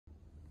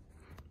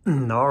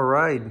All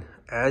right,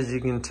 as you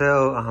can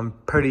tell, I'm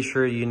pretty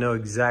sure you know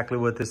exactly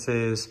what this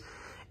is.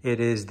 It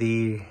is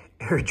the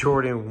Air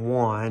Jordan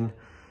 1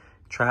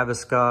 Travis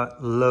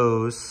Scott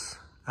lows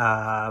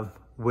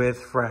with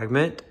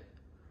Fragment.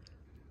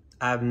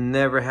 I've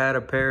never had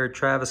a pair of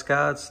Travis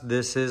Scotts.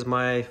 This is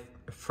my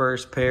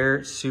first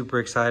pair. Super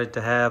excited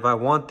to have. I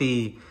want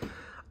the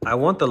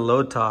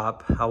low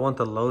top.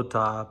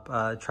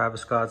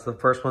 Travis Scott's. The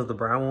first one's the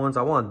brown ones.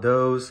 I want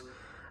those.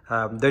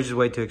 They're just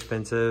way too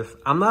expensive.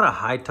 I'm not a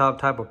high top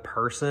type of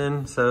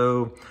person,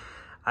 so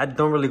I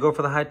don't really go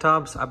for the high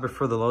tops. I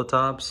prefer the low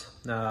tops.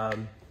 I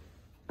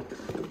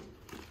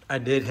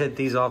did hit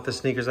these off the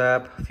sneakers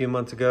app a few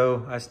months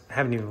ago. I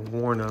haven't even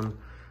worn them,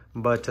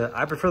 but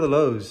I prefer the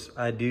lows.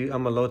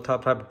 I'm a low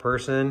top type of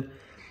person,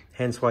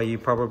 hence why you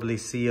probably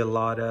see a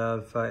lot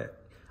of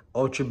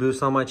Ultra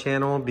Boosts on my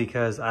channel,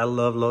 because I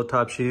love low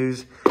top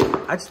shoes.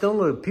 I just don't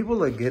look, people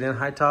look good in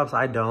high tops.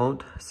 I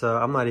don't, so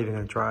I'm not even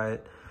gonna try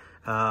it.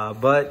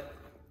 But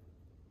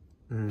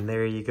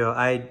there you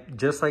go.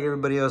 Just like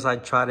everybody else, I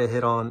try to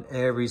hit on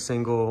every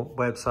single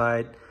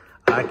website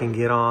I can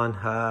get on.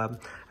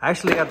 I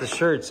actually got the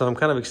shirt, so I'm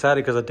kind of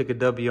excited because I took a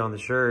W on the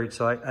shirt.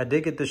 So I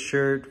did get the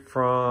shirt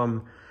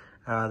from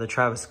the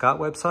Travis Scott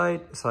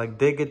website. So I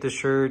did get the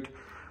shirt.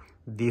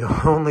 The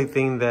only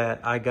thing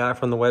that I got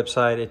from the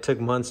website, it took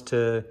months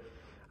to,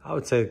 I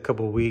would say a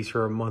couple of weeks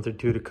or a month or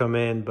two to come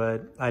in,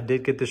 but I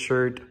did get the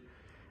shirt.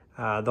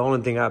 The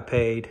only thing I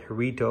paid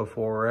retail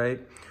for, right?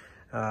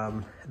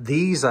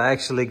 These I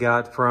actually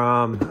got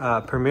from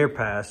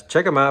ThePremierPas.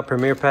 Check them out,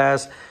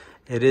 ThePremierPas.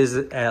 It is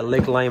at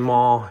Lake Lane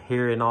Mall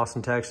here in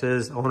Austin,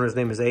 Texas. Owner's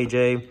name is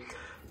AJ.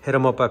 Hit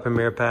them up at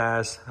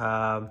ThePremierPas.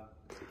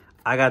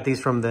 I got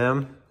these from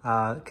them.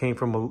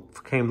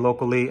 Came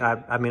locally.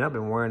 I mean, I've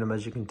been wearing them,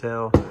 as you can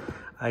tell.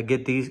 I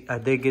did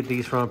get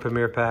these from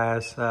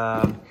ThePremierPas.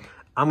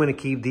 I'm gonna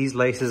keep these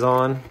laces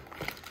on,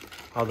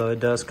 although it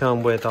does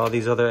come with all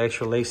these other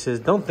extra laces.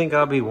 Don't think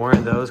I'll be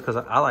wearing those because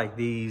I like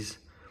these,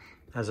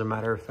 as a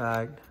matter of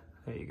fact.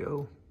 There you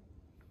go.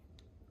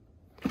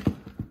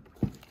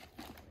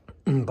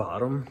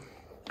 Bottom.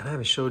 I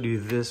haven't showed you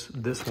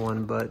this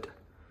one, but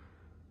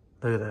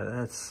look at that.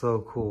 That's so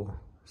cool.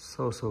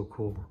 So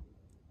cool.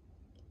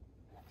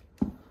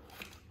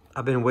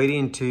 I've been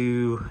waiting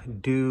to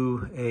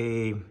do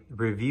a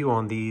review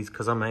on these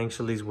because I'm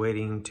anxiously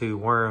waiting to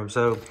wear them.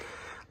 So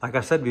like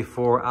I said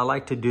before, I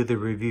like to do the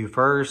review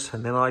first,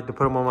 and then I like to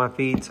put them on my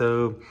feet.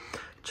 So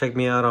check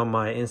me out on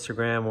my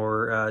Instagram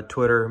or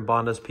Twitter,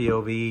 Bonda's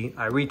POV.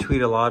 I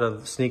retweet a lot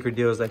of sneaker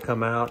deals that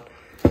come out,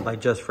 like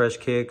Just Fresh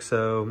Kick.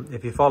 So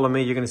if you follow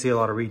me, you're gonna see a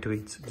lot of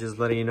retweets, just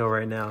letting you know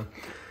right now.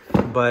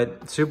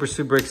 But super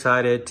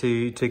excited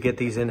to get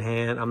these in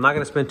hand. I'm not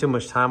gonna spend too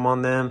much time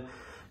on them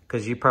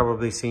because you've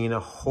probably seen a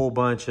whole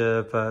bunch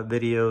of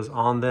videos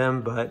on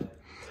them, but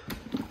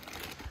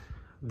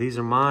these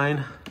are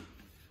mine.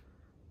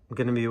 I'm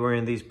gonna be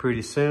wearing these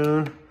pretty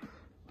soon.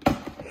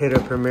 Hit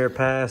up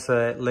ThePremierPas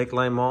at Lake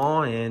Lane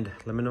Mall and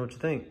let me know what you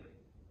think.